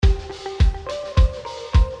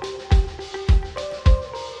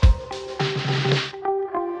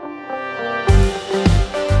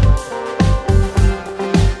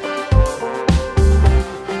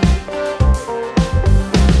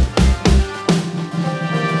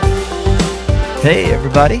Hey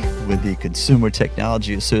everybody, with the Consumer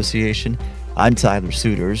Technology Association, I'm Tyler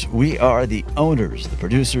Suiters. We are the owners, the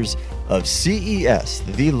producers of CES,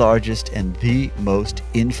 the largest and the most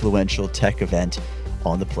influential tech event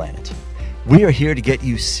on the planet. We are here to get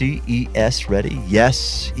you CES ready,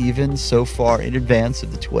 yes, even so far in advance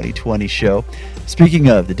of the 2020 show. Speaking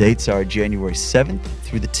of, the dates are January 7th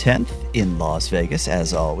through the 10th in Las Vegas,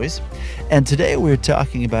 as always. And today we're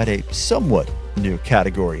talking about a somewhat new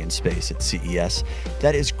category in space at CES,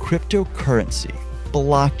 that is cryptocurrency,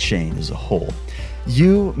 blockchain as a whole.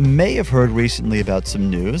 You may have heard recently about some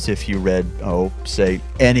news if you read, say,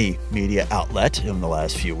 any media outlet in the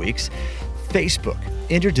last few weeks. Facebook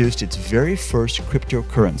introduced its very first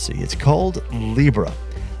cryptocurrency. It's called Libra.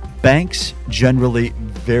 Banks generally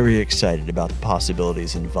very excited about the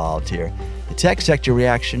possibilities involved here. The tech sector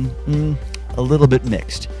reaction, a little bit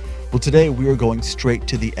mixed. Well, today we are going straight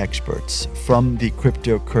to the experts from the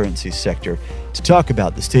cryptocurrency sector to talk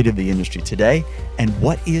about the state of the industry today and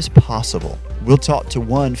what is possible. We'll talk to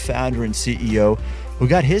one founder and CEO who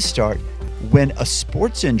got his start when a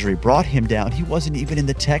sports injury brought him down. He wasn't even in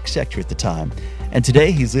the tech sector at the time. And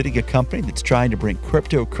today he's leading a company that's trying to bring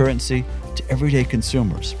cryptocurrency to everyday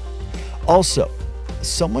consumers. Also,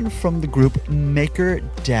 someone from the group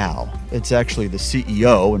MakerDAO. It's actually the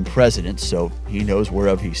CEO and president, so he knows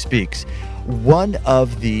whereof he speaks. One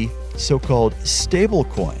of the so-called stable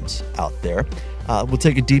coins out there. We'll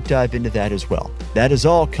take a deep dive into that as well. That is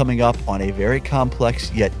all coming up on a very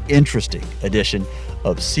complex yet interesting edition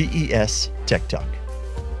of CES Tech Talk.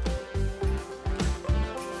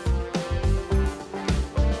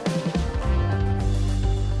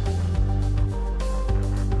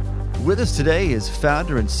 With us today is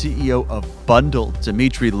founder and CEO of Bundil,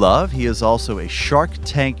 Dmitri Love. He is also a Shark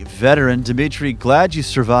Tank veteran. Dmitri, glad you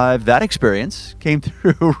survived that experience. Came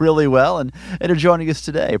through really well and are joining us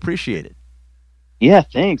today. Appreciate it. Yeah,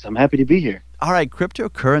 thanks. I'm happy to be here. All right,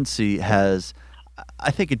 cryptocurrency has, I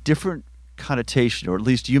think, a different connotation, or at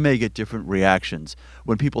least you may get different reactions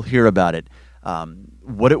when people hear about it.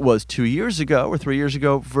 What it was 2 years ago or 3 years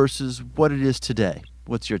ago versus what it is today.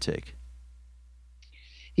 What's your take?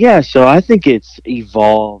 Yeah, so I think it's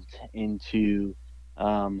evolved into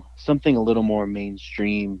something a little more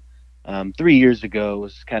mainstream. 3 years ago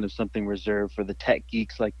was kind of something reserved for the tech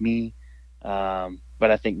geeks like me, but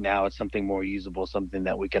I think now it's something more usable, something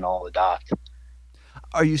that we can all adopt.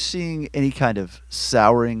 Are you seeing any kind of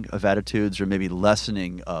souring of attitudes or maybe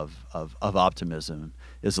lessening of optimism,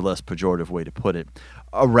 is a less pejorative way to put it,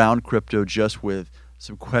 around crypto, just with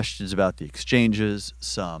some questions about the exchanges,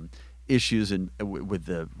 some issues with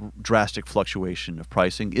the drastic fluctuation of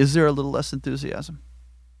pricing? Is there a little less enthusiasm?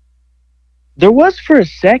 There was for a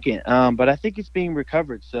second, but I think it's being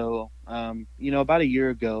recovered. So, about a year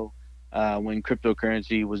ago, when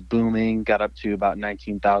cryptocurrency was booming, got up to about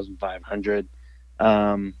 19,500.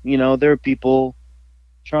 There were people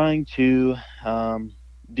trying to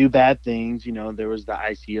do bad things. There was the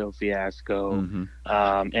ICO fiasco,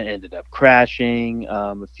 and ended up crashing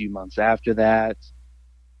a few months after that.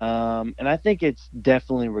 And I think it's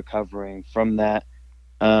definitely recovering from that.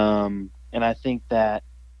 And I think that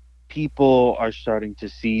people are starting to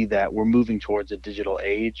see that we're moving towards a digital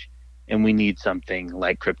age and we need something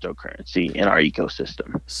like cryptocurrency in our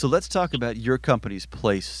ecosystem. So let's talk about your company's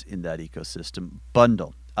place in that ecosystem,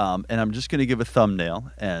 Bundil. And I'm just going to give a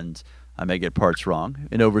thumbnail, and I may get parts wrong,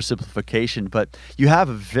 an oversimplification, but you have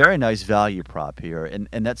a very nice value prop here,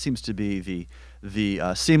 and that seems to be the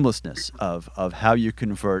seamlessness of how you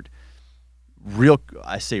convert real,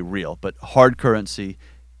 I say real, but hard currency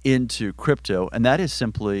into crypto, and that is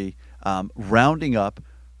simply rounding up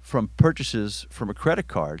from purchases from a credit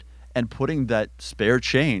card and putting that spare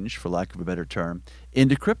change, for lack of a better term,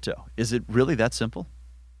 into crypto. Is it really that simple?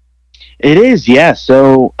 It is, yeah.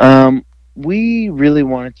 So we really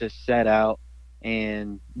wanted to set out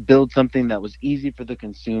and build something that was easy for the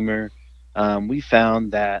consumer. We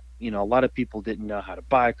found that, a lot of people didn't know how to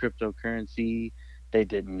buy cryptocurrency. They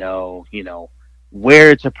didn't know,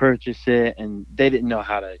 where to purchase it, and they didn't know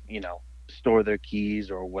how to, store their keys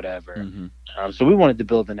or whatever. So we wanted to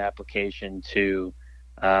build an application to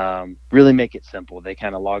really make it simple. They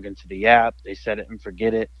kind of log into the app, they set it and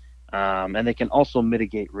forget it, and they can also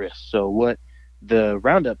mitigate risk. So what the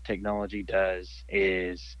Roundup technology does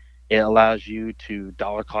is it allows you to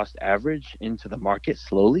dollar cost average into the market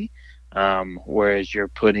slowly, whereas you're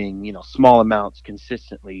putting, small amounts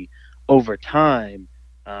consistently over time,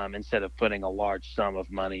 instead of putting a large sum of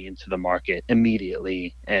money into the market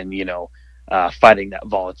immediately and, fighting that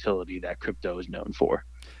volatility that crypto is known for.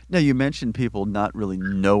 Now, you mentioned people not really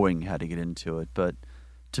knowing how to get into it, but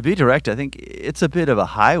To be direct, I think it's a bit of a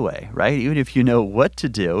highway, right? Even if you know what to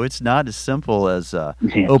do, it's not as simple as Yeah.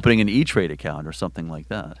 opening an E-Trade account or something like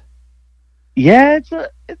that. Yeah, it's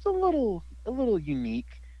a little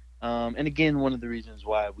unique, and again, one of the reasons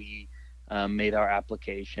why we made our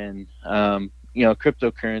application.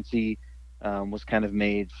 Cryptocurrency was kind of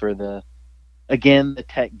made for the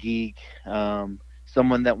tech geek,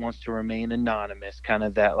 someone that wants to remain anonymous, kind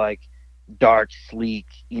of that like dark, sleek,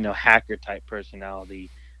 hacker type personality.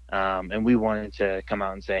 And we wanted to come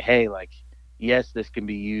out and say, hey, like, yes, this can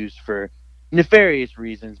be used for nefarious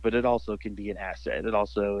reasons, but it also can be an asset. It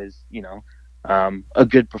also is, a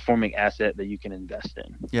good performing asset that you can invest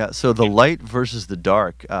in. Yeah. So the light versus the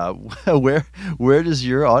dark. Where does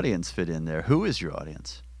your audience fit in there? Who is your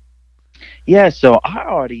audience? Yeah, so our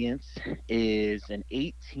audience is an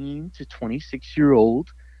 18 to 26-year-old,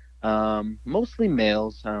 mostly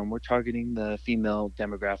males. We're targeting the female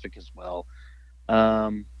demographic as well.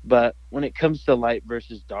 But when it comes to light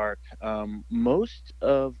versus dark, most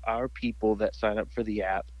of our people that sign up for the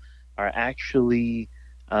app are actually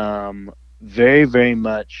very, very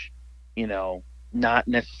much, you know, not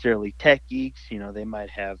necessarily tech geeks. They might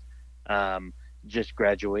have um, just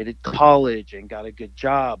graduated college and got a good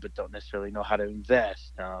job, but don't necessarily know how to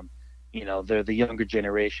invest. They're the younger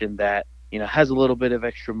generation that, has a little bit of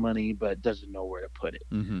extra money, but doesn't know where to put it.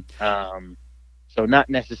 Hmm. Um, so not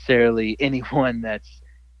necessarily anyone that's,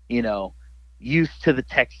 you know, used to the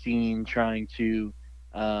tech scene trying to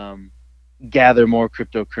um, gather more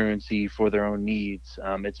cryptocurrency for their own needs.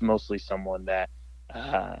 It's mostly someone that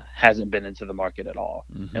hasn't been into the market at all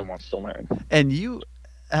Hmm. and wants to learn. And you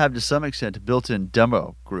have, to some extent, a built-in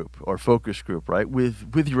demo group or focus group, right?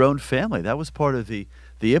 With your own family. That was part of the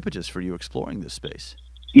impetus for you exploring this space.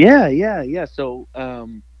 Yeah, yeah, yeah. So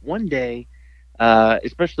one day,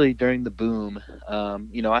 especially during the boom,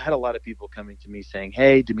 I had a lot of people coming to me saying,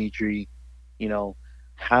 "Hey, Dimitri, you know,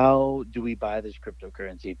 how do we buy this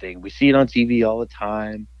cryptocurrency thing? We see it on TV all the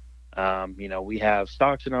time. We have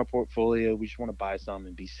stocks in our portfolio. We just want to buy some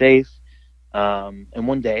and be safe." And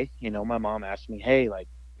one day, my mom asked me, "Hey, like,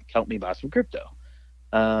 help me buy some crypto."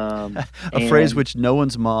 A phrase And which no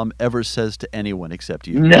one's mom ever says to anyone except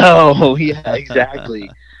you. no, yeah, exactly.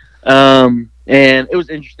 And it was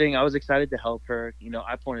interesting. I was excited to help her.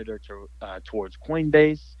 I pointed her towards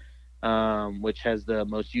Coinbase, which has the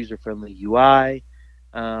most user-friendly UI.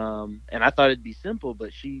 And I thought it'd be simple,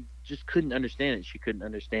 but she just couldn't understand it. She couldn't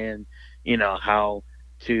understand, how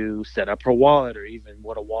to set up her wallet or even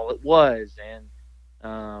what a wallet was. And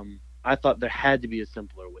I thought there had to be a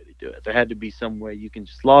simpler way to do it. There had to be some way you can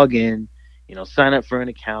just log in, sign up for an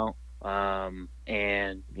account,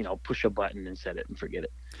 and push a button and set it and forget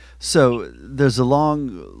it. So there's a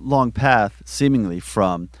long, long path, seemingly,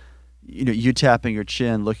 from you tapping your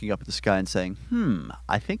chin, looking up at the sky, and saying,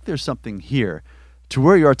 I think there's something here," to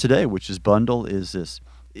where you are today, which is Bundil is this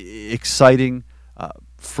exciting,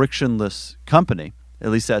 frictionless company. At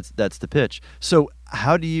least that's the pitch. So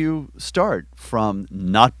how do you start from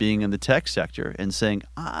not being in the tech sector and saying,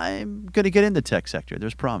 I'm going to get in the tech sector?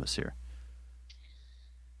 There's promise here.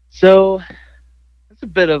 So that's a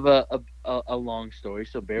bit of a long story,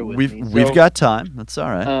 so bear with We've me. we've got time. That's all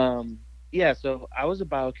right. Um, yeah, so I was a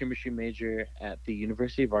biochemistry major at the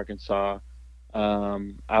University of Arkansas.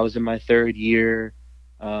 I was in my third year,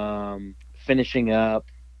 finishing up,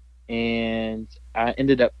 and I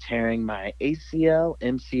ended up tearing my ACL,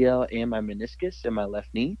 MCL, and my meniscus in my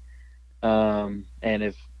left knee. And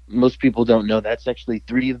if most people don't know, that's actually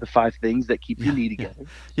three of the five things that keep your Yeah, knee yeah, together.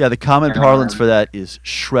 yeah. The common parlance Um, for that is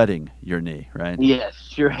shredding your knee, right? yes,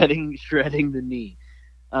 shredding the knee.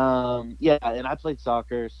 Yeah, and I played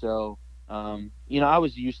soccer, so I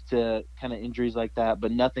was used to kind of injuries like that,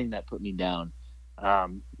 but nothing that put me down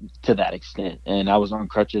um, to that extent. And I was on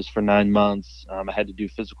crutches for 9 months. I had to do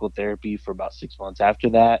physical therapy for about 6 months after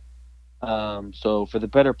that. So for the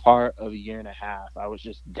better part of a year and a half, I was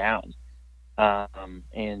just down.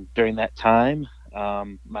 And during that time,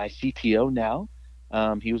 my CTO now,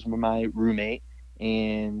 he was my roommate,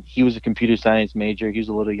 and he was a computer science major. He was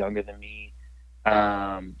a little younger than me,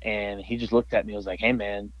 and he just looked at me and was like, "Hey,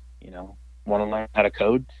 man, want to learn how to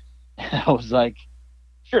code?" I was like,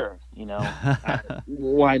 "Sure,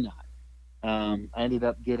 why not?" I ended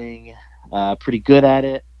up getting pretty good at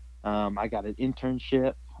it. I got an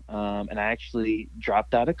internship, and I actually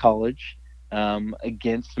dropped out of college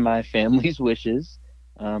against my family's wishes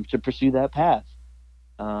to pursue that path.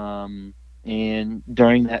 And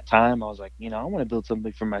during that time, I was like, I want to build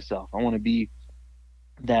something for myself. I want to be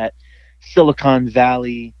that Silicon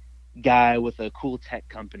Valley guy with a cool tech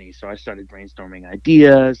company. So I started brainstorming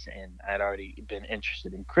ideas, and I'd already been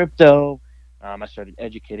interested in crypto. I started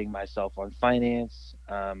educating myself on finance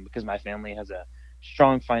because my family has a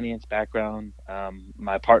strong finance background.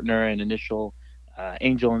 My partner and initial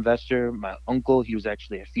angel investor, my uncle, he was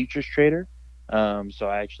actually a futures trader. So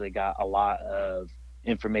I actually got a lot of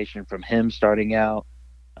information from him starting out.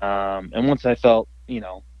 And once I felt,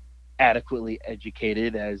 adequately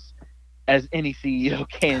educated as any CEO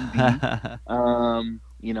can be,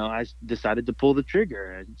 I decided to pull the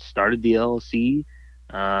trigger and started the LLC,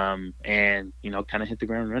 and kind of hit the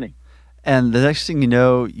ground running. And the next thing you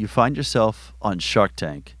know, you find yourself on Shark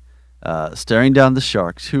Tank, staring down the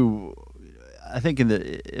sharks. Who, I think,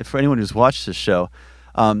 for anyone who's watched this show,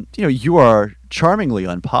 you are charmingly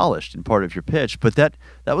unpolished in part of your pitch, but that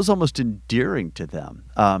was almost endearing to them.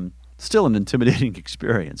 Still an intimidating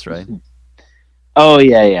experience, right? Oh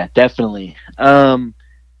yeah, definitely. Yeah,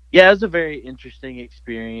 it was a very interesting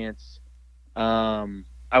experience.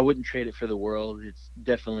 I wouldn't trade it for the world. It's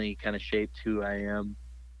definitely kind of shaped who I am.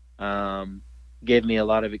 Um, Gave me a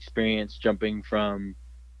lot of experience jumping from,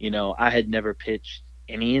 I had never pitched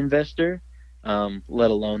any investor,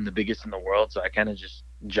 let alone the biggest in the world. So I kind of just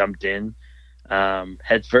jumped in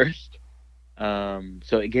head first.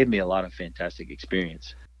 So it gave me a lot of fantastic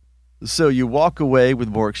experience. So you walk away with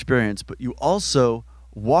more experience, but you also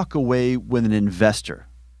walk away with an investor.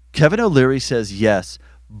 Kevin O'Leary says yes,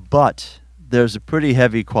 but there's a pretty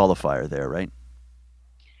heavy qualifier there, right?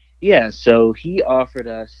 Yeah, so he offered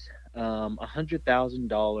us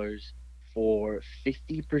 $100,000 for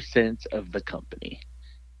 50% of the company.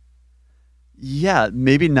 Yeah,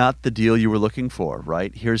 maybe not the deal you were looking for,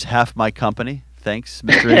 right? Here's half my company. Thanks,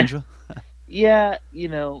 Mr. Angel. Yeah,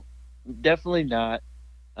 definitely not.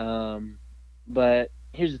 But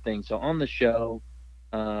here's the thing. So on the show,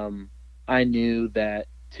 I knew that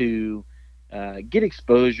to get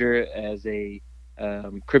exposure as a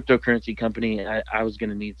cryptocurrency company, I was going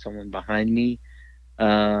to need someone behind me.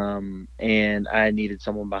 And I needed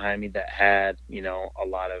someone behind me that had, a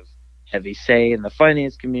lot of heavy say in the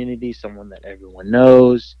finance community, someone that everyone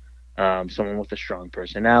knows, someone with a strong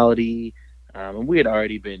personality. And we had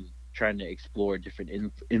already been trying to explore different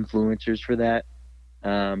influencers for that.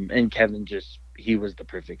 And Kevin he was the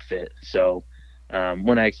perfect fit. So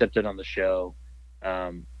when I accepted on the show,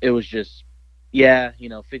 it was just, yeah,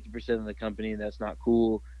 50% of the company, that's not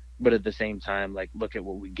cool. But at the same time, like, look at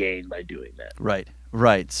what we gained by doing that. Right,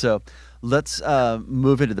 right. So let's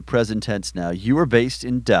move into the present tense now. You are based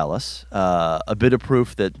in Dallas, a bit of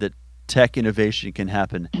proof that tech innovation can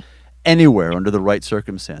happen anywhere under the right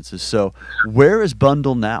circumstances. So where is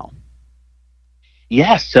Bundil now?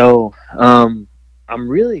 Yeah, so I'm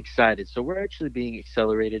really excited. So we're actually being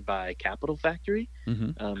accelerated by Capital Factory.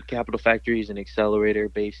 Mm-hmm. Capital Factory is an accelerator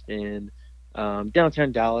based in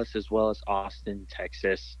downtown Dallas as well as Austin,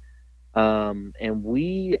 Texas. And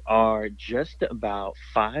we are just about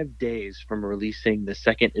 5 days from releasing the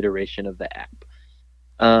second iteration of the app.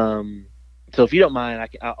 So if you don't mind,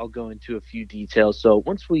 I'll go into a few details. So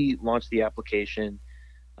once we launched the application,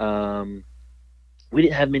 um, we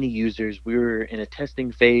didn't have many users. We were in a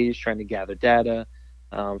testing phase, trying to gather data,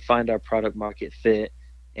 find our product market fit,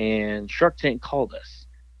 and Shark Tank called us,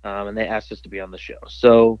 and they asked us to be on the show.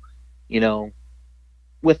 So, you know,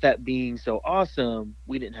 with that being so awesome,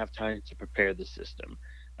 we didn't have time to prepare the system.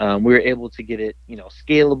 We were able to get it,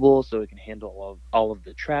 scalable so it can handle all of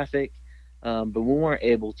the traffic, but we weren't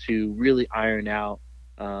able to really iron out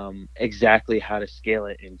exactly how to scale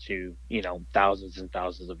it into, thousands and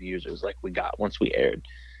thousands of users like we got once we aired.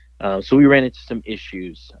 So we ran into some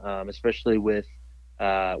issues, especially with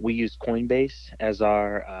we used Coinbase as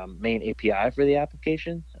our main API for the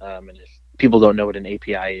application. And if people don't know what an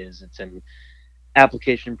API is, it's an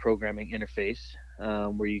application programming interface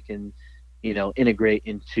where you can, integrate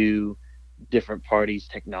into different parties'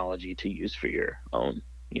 technology to use for your own,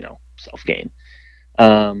 self gain.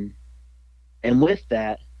 Um, and with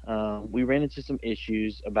that, we ran into some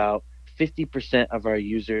issues. About 50% of our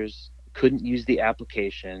users couldn't use the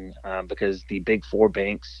application because the big four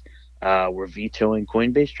banks were vetoing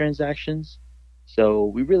Coinbase transactions. So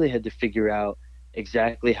we really had to figure out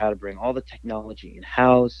exactly how to bring all the technology in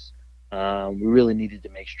house. We really needed to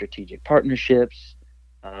make strategic partnerships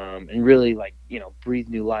and really, breathe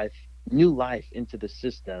new life into the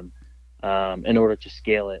system in order to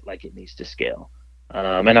scale it like it needs to scale.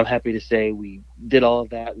 And I'm happy to say we did all of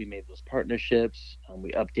that. We made those partnerships.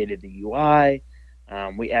 We updated the UI.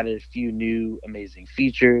 We added a few new amazing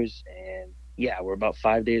features. And yeah, we're about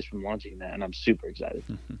 5 days from launching that. And I'm super excited.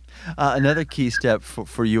 Another key step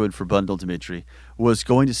for you and for Bundil, Dmitri, was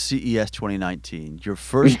going to CES 2019, your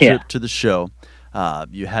first trip to the show.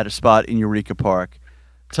 You had a spot in Eureka Park.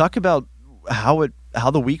 Talk about how it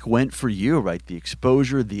how the week went for you, right? The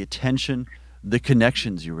exposure, the attention, the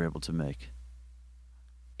connections you were able to make.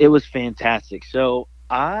 It was fantastic. So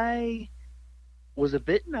I was a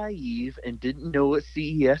bit naive and didn't know what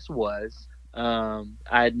CES was. I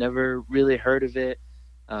had never really heard of it.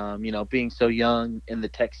 Being so young in the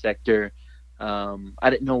tech sector, I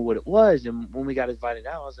didn't know what it was. And when we got invited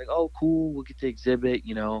out, I was like, "Oh, cool! We'll get to exhibit."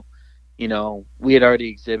 We had already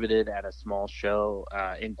exhibited at a small show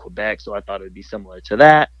in Quebec, so I thought it would be similar to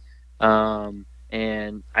that.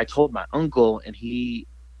 And I told my uncle, and he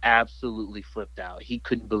absolutely flipped out. He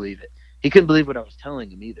couldn't believe it. He couldn't believe what I was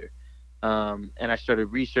telling him either. And I started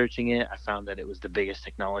researching it. I found that it was the biggest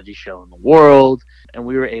technology show in the world, and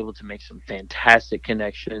we were able to make some fantastic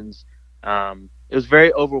connections. It was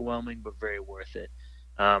very overwhelming, but very worth it.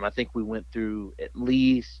 I think we went through at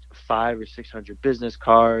least 500 or 600 business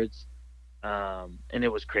cards, and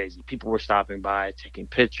it was crazy. People were stopping by, taking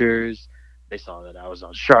pictures. They saw that I was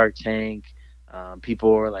on Shark Tank.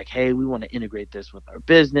 People were like, "Hey, we want to integrate this with our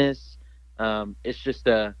business." It's just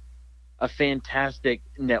a fantastic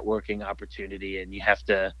networking opportunity, and you have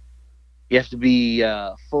to be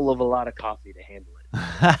full of a lot of coffee to handle it.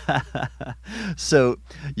 So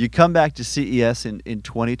you come back to CES in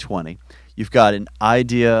 2020. You've got an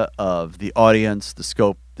idea of the audience, the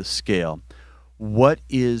scope, the scale. What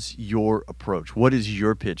is your approach? What is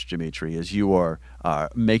your pitch, Dmitri, as you are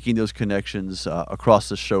making those connections across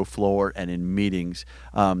the show floor and in meetings?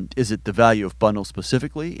 Is it the value of Bundil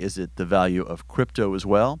specifically? Is it the value of crypto as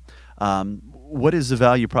well? What is the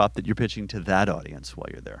value prop that you're pitching to that audience while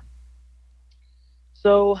you're there?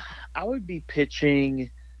 So I would be pitching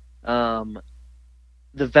the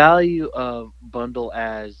value of Bundil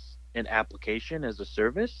as an application, as a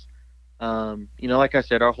service. Like I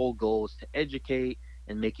said, our whole goal is to educate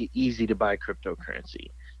and make it easy to buy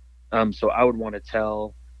cryptocurrency. So I would want to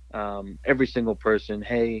tell every single person,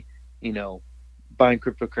 hey, buying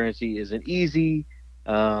cryptocurrency isn't easy.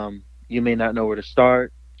 You may not know where to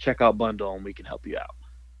start. Check out Bundil and we can help you out.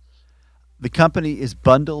 The company is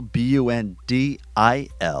Bundil,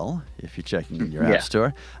 Bundil, if you're checking in your app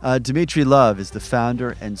store. Dmitri Love is the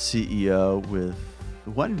founder and CEO with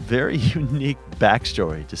one very unique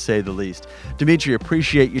backstory, to say the least. Dmitri,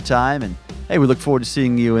 appreciate your time, and hey, we look forward to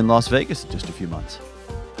seeing you in Las Vegas in just a few months.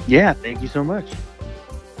 Yeah, thank you so much.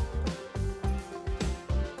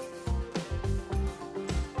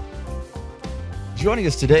 Joining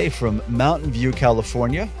us today from Mountain View,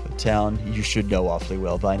 California, a town you should know awfully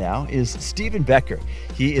well by now, is Steven Becker.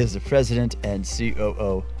 He is the president and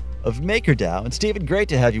COO of MakerDAO. And Steven, great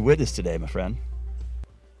to have you with us today, my friend.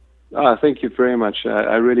 Thank you very much.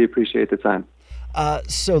 I really appreciate the time.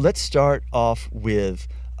 So let's start off with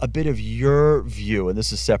a bit of your view, and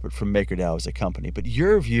this is separate from MakerDAO as a company, but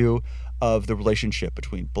your view of the relationship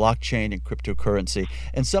between blockchain and cryptocurrency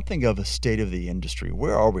and something of a state of the industry.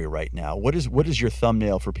 Where are we right now? What is your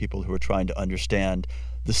thumbnail for people who are trying to understand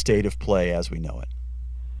the state of play as we know it?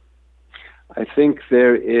 I think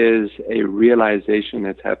there is a realization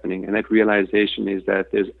that's happening, and that realization is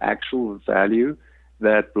that there's actual value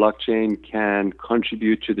that blockchain can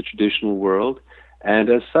contribute to the traditional world. And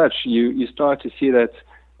as such, you start to see that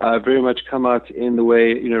very much come out in the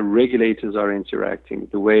way regulators are interacting,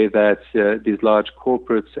 the way that these large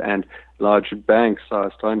corporates and large banks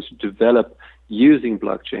are starting to develop using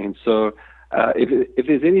blockchain. So if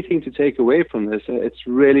there's anything to take away from this, it's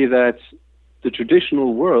really that the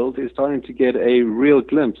traditional world is starting to get a real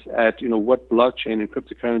glimpse at what blockchain and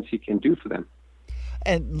cryptocurrency can do for them.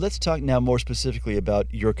 And let's talk now more specifically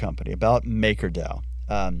about your company, about MakerDAO.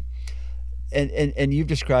 And you've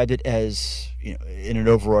described it as, in an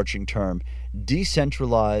overarching term,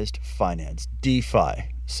 decentralized finance.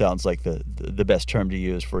 DeFi sounds like the best term to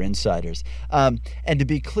use for insiders. And to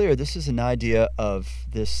be clear, this is an idea of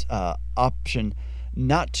this option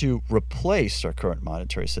not to replace our current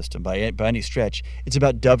monetary system by any stretch. It's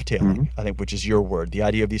about dovetailing, I think, which is your word, the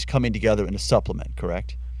idea of these coming together in a supplement,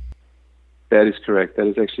 correct? That is correct. That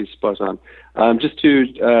is actually spot on. Just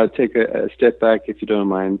to take a step back, if you don't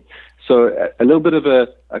mind. So a little bit of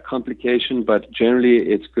a complication, but generally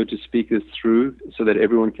it's good to speak this through so that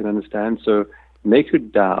everyone can understand. So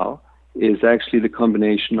MakerDAO is actually the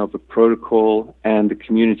combination of a protocol and the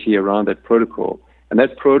community around that protocol. And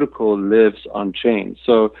that protocol lives on chain.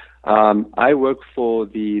 So I work for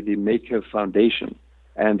the Maker Foundation.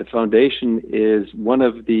 And the foundation is one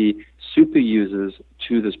of the super users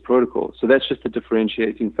to this protocol. So that's just a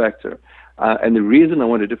differentiating factor. And the reason I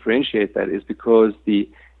want to differentiate that is because the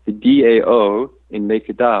DAO in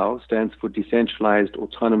MakerDAO stands for Decentralized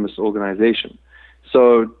Autonomous Organization.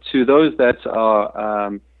 So to those that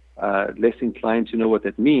are less inclined to know what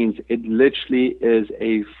that means, it literally is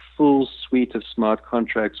a full suite of smart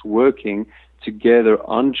contracts working together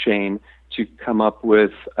on-chain to come up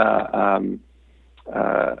with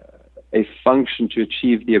a function to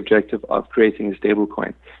achieve the objective of creating a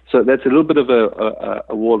stablecoin. So that's a little bit of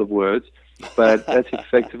a wall of words, but that's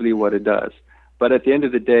effectively what it does. But at the end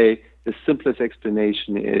of the day, the simplest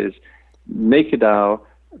explanation is MakerDAO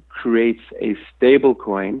creates a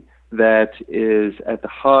stablecoin that is at the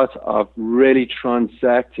heart of really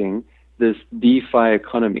transacting this DeFi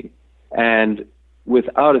economy. And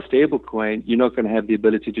without a stablecoin, you're not going to have the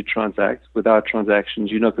ability to transact. Without transactions,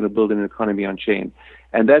 you're not going to build an economy on chain.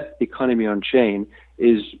 And that economy on chain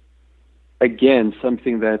is, again,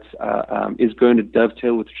 something that is going to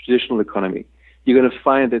dovetail with the traditional economy. You're going to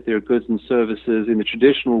find that there are goods and services in the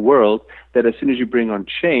traditional world that as soon as you bring on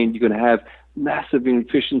chain, you're going to have massive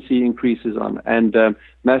efficiency increases on and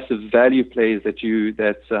massive value plays that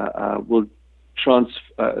will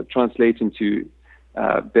translate into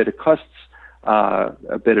better costs,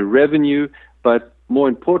 a better revenue, but more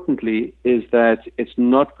importantly is that it's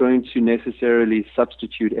not going to necessarily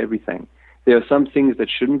substitute everything. There are some things that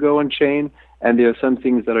shouldn't go on chain, and there are some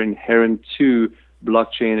things that are inherent to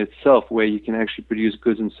blockchain itself, where you can actually produce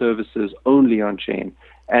goods and services only on chain.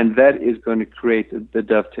 And that is going to create the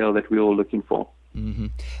dovetail that we're all looking for. Mm-hmm.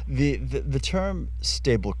 The term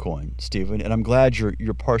stablecoin, Steven, and I'm glad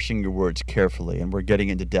you're parsing your words carefully, and we're getting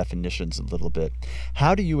into definitions a little bit.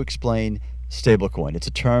 How do you explain stablecoin? It's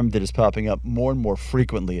a term that is popping up more and more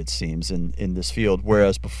frequently, it seems, in this field,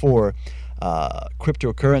 whereas before,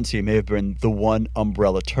 cryptocurrency may have been the one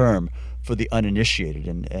umbrella term for the uninitiated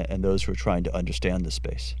and those who are trying to understand the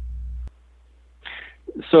space.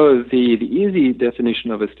 So the easy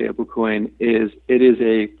definition of a stablecoin is it is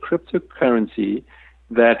a cryptocurrency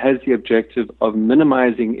that has the objective of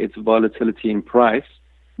minimizing its volatility in price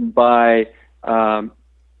by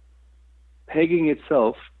pegging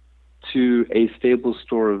itself to a stable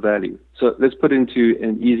store of value. So let's put it into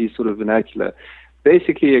an easy sort of vernacular.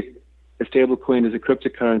 Basically, a stablecoin is a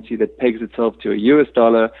cryptocurrency that pegs itself to a US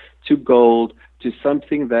dollar, to gold, to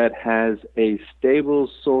something that has a stable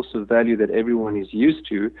source of value that everyone is used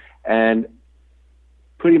to, and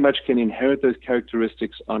pretty much can inherit those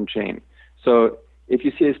characteristics on chain. So if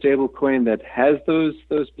you see a stable coin that has those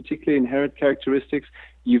particular inherent characteristics,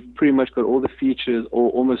 you've pretty much got all the features, or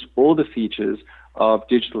almost all the features, of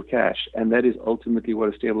digital cash. And that is ultimately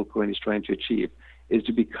what a stable coin is trying to achieve, is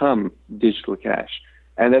to become digital cash.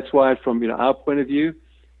 And that's why, from our point of view,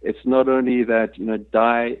 it's not only that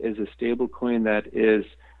DAI is a stable coin that is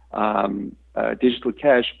digital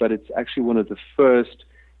cash, but it's actually one of the first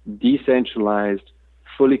decentralized,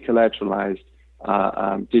 fully collateralized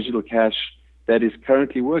digital cash that is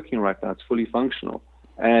currently working right now. It's fully functional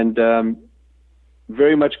and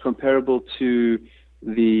very much comparable to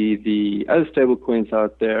the other stable coins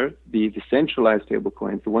out there, the centralized stable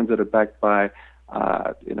coins, the ones that are backed by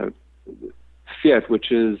fiat,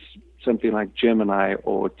 which is something like Gemini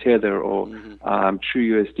or Tether or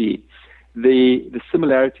TrueUSD. The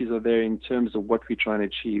similarities are there in terms of what we're trying to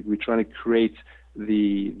achieve. We're trying to create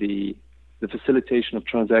the facilitation of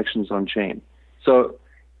transactions on chain. So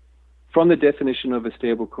from the definition of a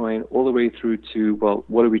stable coin all the way through to, well,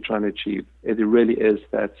 what are we trying to achieve? It really is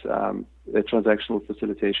that transactional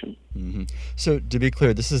facilitation. Mm-hmm. So to be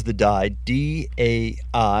clear, this is the DAI,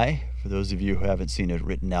 D-A-I, for those of you who haven't seen it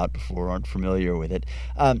written out before, aren't familiar with it.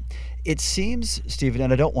 It seems, Steven,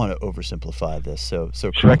 and I don't want to oversimplify this, so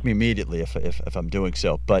correct me immediately if I'm doing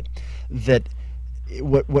so, but that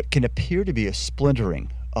what can appear to be a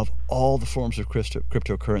splintering of all the forms of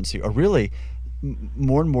cryptocurrency are really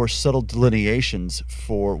more and more subtle delineations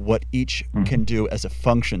for what each can do as a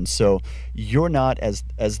function. So you're not, as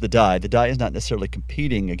the DAI is not necessarily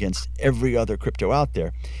competing against every other crypto out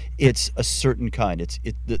there. It's a certain kind.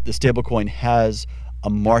 The stablecoin has a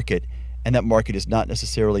market, and that market is not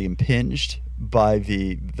necessarily impinged by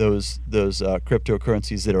those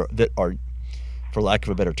cryptocurrencies that are, for lack of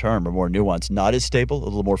a better term, or more nuanced, not as stable, a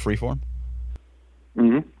little more freeform.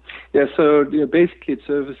 Mm-hmm. Yeah, so basically it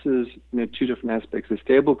services two different aspects. The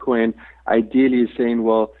stablecoin ideally is saying,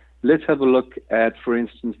 well, let's have a look at, for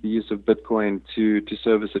instance, the use of Bitcoin to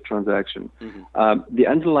service a transaction. Mm-hmm. The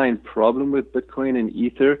underlying problem with Bitcoin and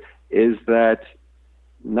Ether is that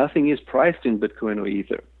nothing is priced in Bitcoin or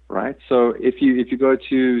Ether, right? So if you go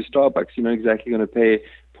to Starbucks, you're not exactly going to pay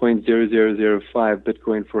 0.0005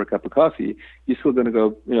 Bitcoin for a cup of coffee. You're still going to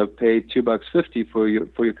go pay $2.50 for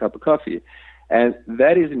your cup of coffee. And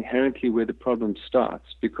that is inherently where the problem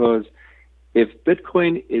starts, because if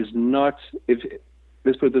Bitcoin is not, if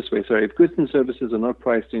let's put it this way, sorry, if goods and services are not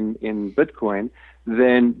priced in Bitcoin,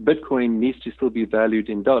 then Bitcoin needs to still be valued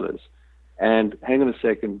in dollars. And hang on a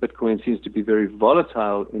second, Bitcoin seems to be very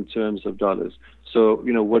volatile in terms of dollars. So,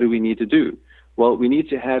 what do we need to do? Well, we need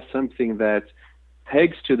to have something that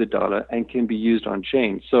pegs to the dollar and can be used on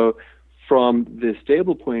chain. So from the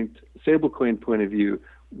stablecoin point of view,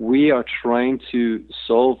 we are trying to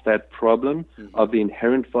solve that problem of the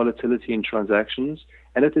inherent volatility in transactions,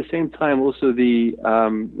 and at the same time also the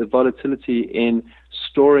volatility in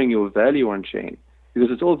storing your value on chain. Because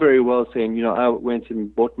it's all very well saying, I went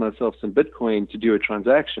and bought myself some Bitcoin to do a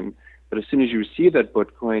transaction, but as soon as you receive that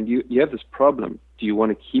Bitcoin, you have this problem. Do you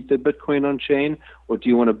want to keep the Bitcoin on chain, or do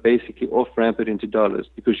you want to basically off-ramp it into dollars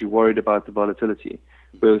because you're worried about the volatility?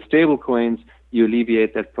 But with stable coins, you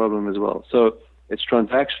alleviate that problem as well. So it's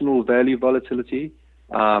transactional value volatility,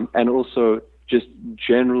 and also just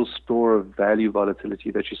general store of value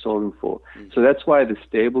volatility that you're solving for. So that's why the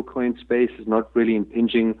stable coin space is not really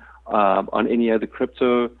impinging on any other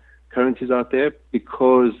cryptocurrencies out there,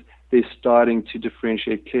 because they're starting to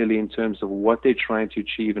differentiate clearly in terms of what they're trying to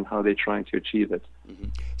achieve and how they're trying to achieve it.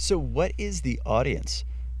 So what is the audience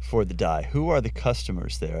for the DAI? Who are the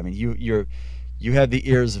customers there? I mean, you have the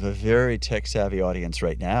ears of a very tech-savvy audience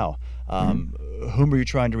right now. Whom are you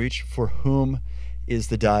trying to reach? For whom is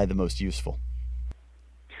the DAI the most useful?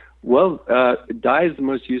 Well, DAI is the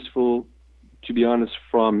most useful, to be honest,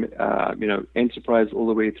 from enterprise all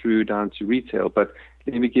the way through down to retail. But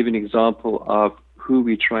let me give an example of who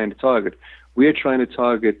we're trying to target. We're trying to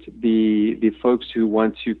target the folks who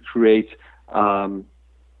want to create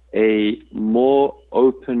a more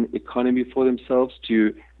open economy for themselves,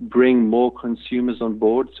 to bring more consumers on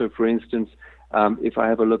board. So, for instance, if I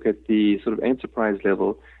have a look at the sort of enterprise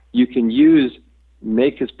level, you can use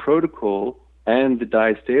Maker's protocol and the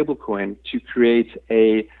DAI stablecoin to create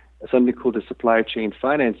something called a supply chain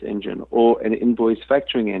finance engine or an invoice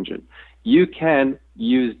factoring engine. You can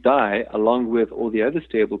use DAI along with all the other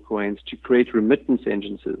stable coins to create remittance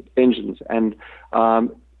engines, and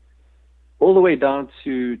all the way down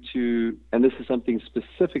to, and this is something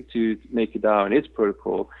specific to MakerDAO and its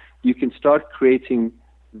protocol, you can start creating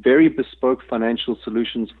very bespoke financial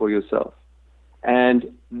solutions for yourself.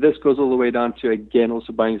 And this goes all the way down to, again,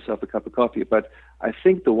 also buying yourself a cup of coffee. But I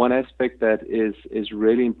think the one aspect that is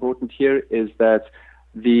really important here is that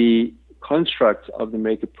the construct of the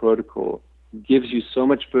Maker protocol gives you so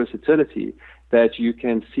much versatility that you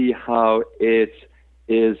can see how it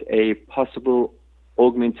is a possible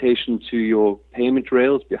augmentation to your payment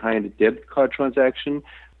rails behind a debit card transaction.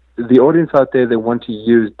 The audience out there that want to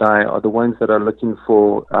use DAI are the ones that are looking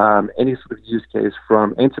for any sort of use case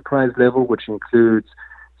from enterprise level, which includes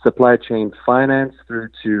supply chain finance through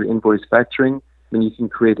to invoice factoring. Then you can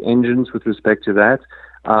create engines with respect to that.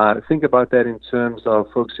 Think about that in terms of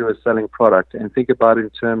folks who are selling product, and think about it in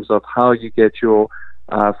terms of how you get your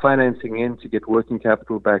financing in to get working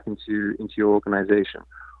capital back into your organization.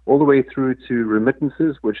 All the way through to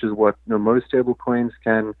remittances, which is what most stable coins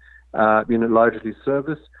can largely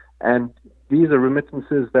service. And these are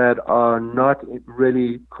remittances that are not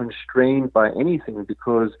really constrained by anything,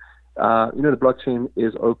 because the blockchain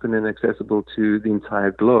is open and accessible to the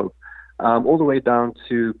entire globe. All the way down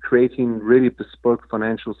to creating really bespoke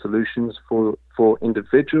financial solutions for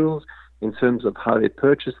individuals in terms of how they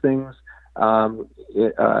purchase things,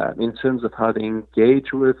 in terms of how they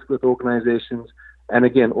engage with organizations, and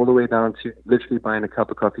again, all the way down to literally buying a cup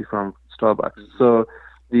of coffee from Starbucks. So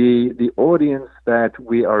the audience that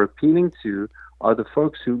we are appealing to are the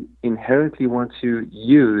folks who inherently want to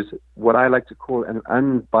use what I like to call an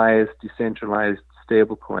unbiased, decentralized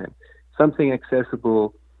stablecoin, something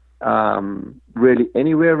accessible really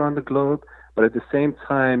anywhere around the globe, but at the same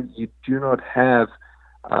time, you do not have,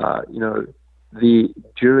 the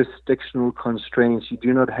jurisdictional constraints, you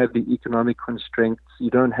do not have the economic constraints, you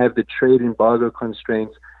don't have the trade embargo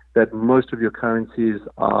constraints that most of your currencies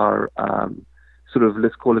are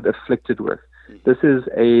let's call it, afflicted with. This is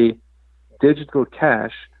a digital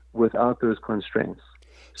cash without those constraints.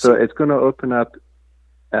 So it's going to open up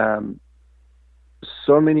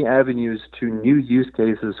so many avenues to new use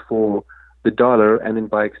cases for the dollar, and then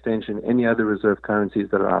by extension, any other reserve currencies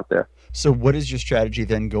that are out there. So what is your strategy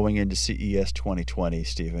then going into CES 2020,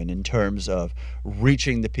 Steven, in terms of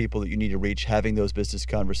reaching the people that you need to reach, having those business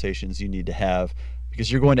conversations you need to have?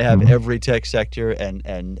 Because you're going to have every tech sector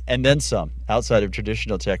and then some outside of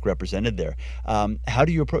traditional tech represented there. How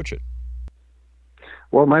do you approach it?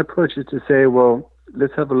 Well, my approach is to say,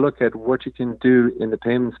 let's have a look at what you can do in the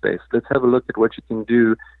payment space. Let's have a look at what you can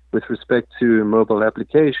do with respect to mobile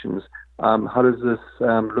applications. How does this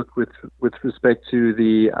look with respect to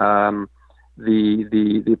the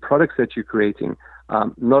the products that you're creating,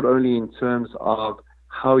 not only in terms of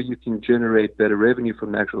how you can generate better revenue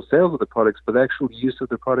from the actual sales of the products, but the actual use of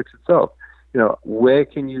the products itself. Where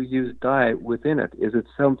can you use dye within it? Is it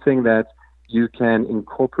something that you can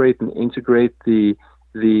incorporate and integrate the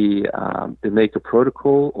maker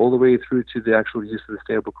protocol all the way through to the actual use of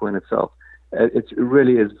the stablecoin itself? It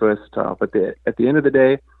really is versatile, but at the end of the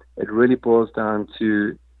day, it really boils down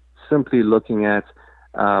to simply looking at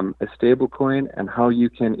a stablecoin and how you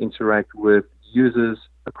can interact with users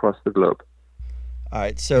across the globe. All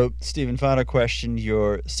right, so Steven, final question.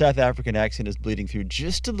 Your South African accent is bleeding through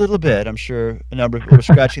just a little bit. I'm sure a number of people are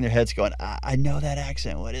scratching their heads going, I know that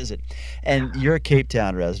accent. What is it? And you're a Cape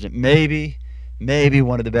Town resident, maybe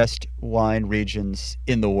one of the best wine regions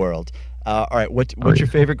in the world. All right, what's your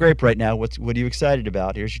favorite grape right now? What are you excited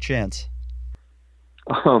about? Here's your chance.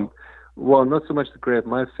 Well, not so much the grape.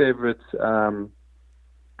 My favorite,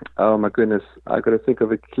 oh my goodness, I got to think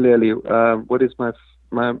of it clearly. What is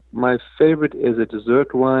my favorite is a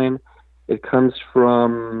dessert wine. It comes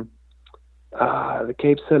from the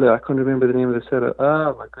Cape Cellar. I can't remember the name of the cellar.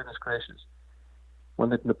 Oh my goodness gracious! One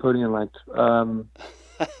that Napoleon liked.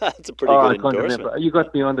 That's a pretty good endorsement. Remember. You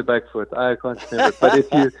got me on the back foot. I can't remember. But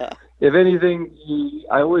if anything,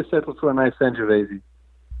 I always settle for a nice Sangiovese.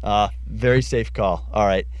 Very safe call. All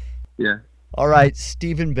right. Yeah. All right.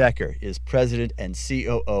 Steven Becker is president and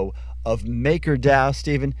COO of MakerDAO.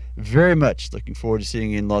 Steven, very much looking forward to seeing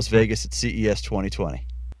you in Las Vegas at CES 2020.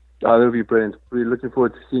 That'll be brilliant. We're looking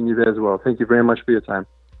forward to seeing you there as well. Thank you very much for your time.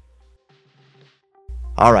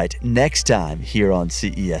 All right, next time here on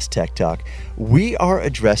CES Tech Talk, we are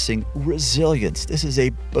addressing resilience. This is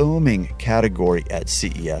a booming category at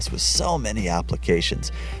CES with so many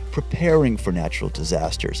applications. Preparing for natural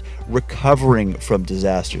disasters, recovering from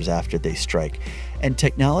disasters after they strike, and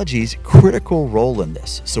technology's critical role in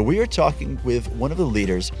this. So we are talking with one of the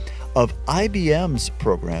leaders of IBM's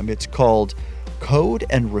program. It's called Code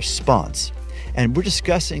and Response. And we're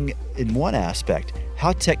discussing, in one aspect,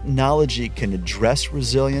 how technology can address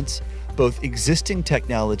resilience, both existing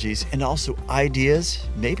technologies and also ideas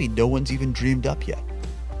maybe no one's even dreamed up yet.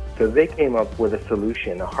 So they came up with a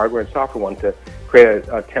solution, a hardware and software one, to create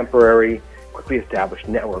a temporary, quickly established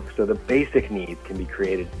network so the basic needs can be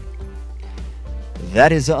created.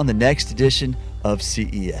 That is on the next edition of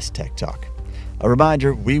CES Tech Talk. A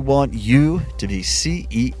reminder, we want you to be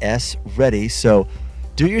CES ready, so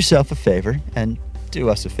do yourself a favor and do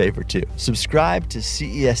us a favor too. Subscribe to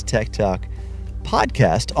CES Tech Talk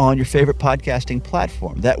podcast on your favorite podcasting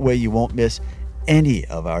platform. That way you won't miss any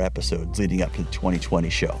of our episodes leading up to the 2020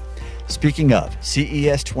 show. Speaking of,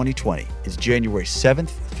 CES 2020 is January 7th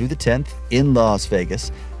through the 10th in Las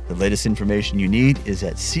Vegas. The latest information you need is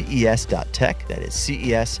at ces.tech. That is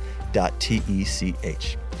ces.tech.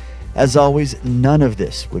 As always, none of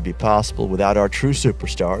this would be possible without our true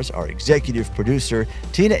superstars, our executive producer,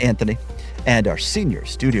 Tina Anthony, and our senior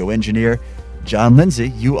studio engineer, John Lindsay.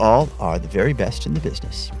 You all are the very best in the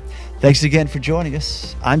business. Thanks again for joining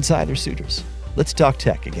us. I'm Tyler Suiters. Let's talk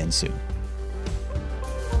tech again soon.